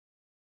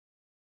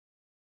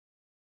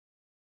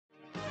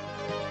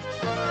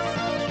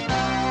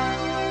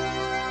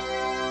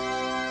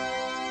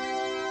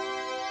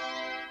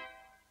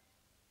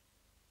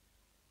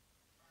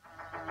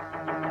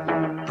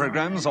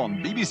programmes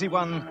on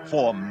BBC1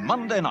 for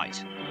Monday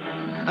night.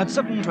 At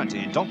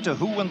 7:20, Doctor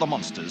Who and the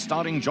Monsters,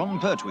 starring Jon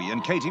Pertwee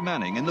and Katie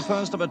Manning in the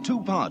first of a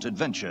two-part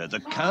adventure, The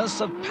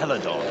Curse of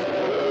Peladon.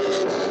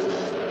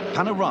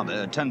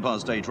 Panorama at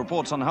 8:10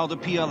 reports on how the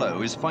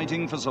PLO is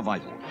fighting for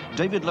survival.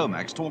 David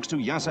Lomax talks to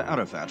Yasser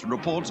Arafat and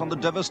reports on the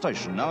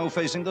devastation now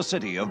facing the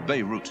city of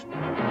Beirut.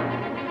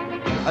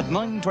 At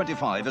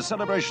 9:25, a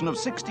celebration of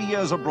 60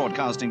 years of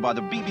broadcasting by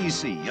the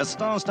BBC, a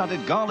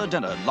star-studded gala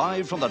dinner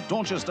live from the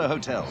Dorchester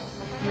Hotel.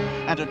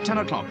 And at 10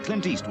 o'clock,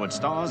 Clint Eastwood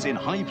stars in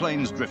High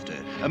Plains Drifter.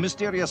 A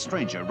mysterious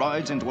stranger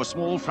rides into a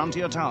small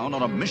frontier town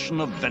on a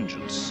mission of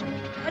vengeance.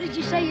 What did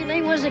you say your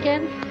name was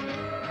again?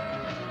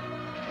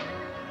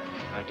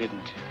 I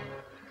didn't.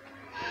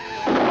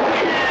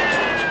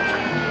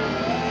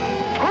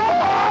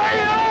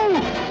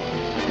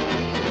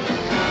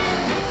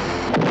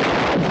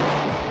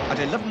 At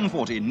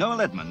 11:40,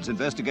 Noel Edmonds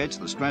investigates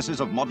the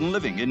stresses of modern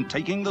living in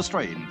Taking the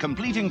Strain,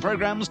 completing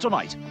programmes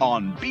tonight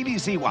on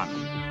BBC1.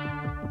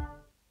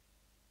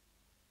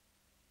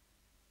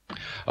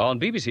 On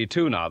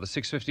BBC2 now, the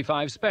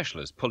 6:55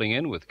 specialist pulling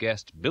in with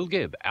guests Bill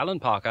Gibb,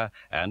 Alan Parker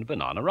and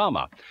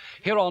Panorama.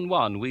 Here on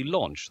One, we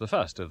launch the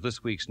first of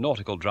this week's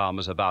nautical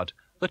dramas about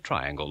the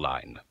Triangle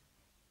Line.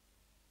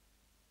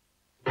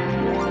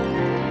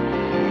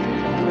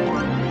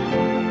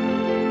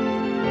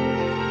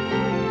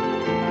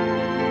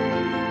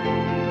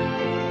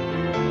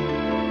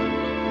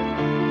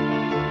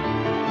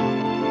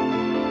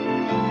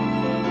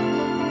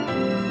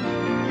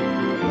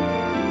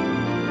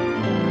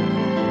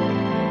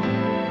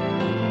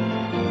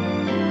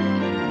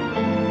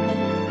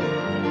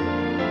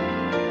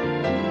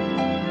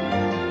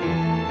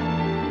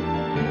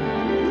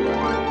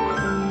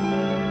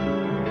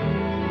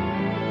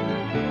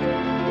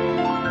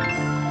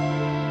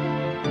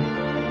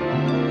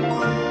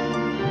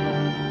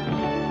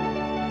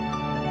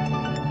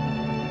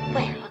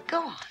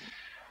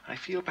 I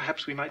feel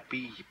perhaps we might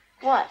be...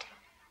 What?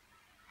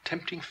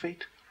 Tempting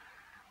fate?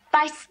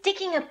 By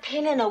sticking a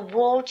pin in a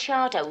wall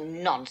chart? Oh,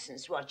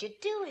 nonsense, Roger.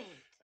 Do it.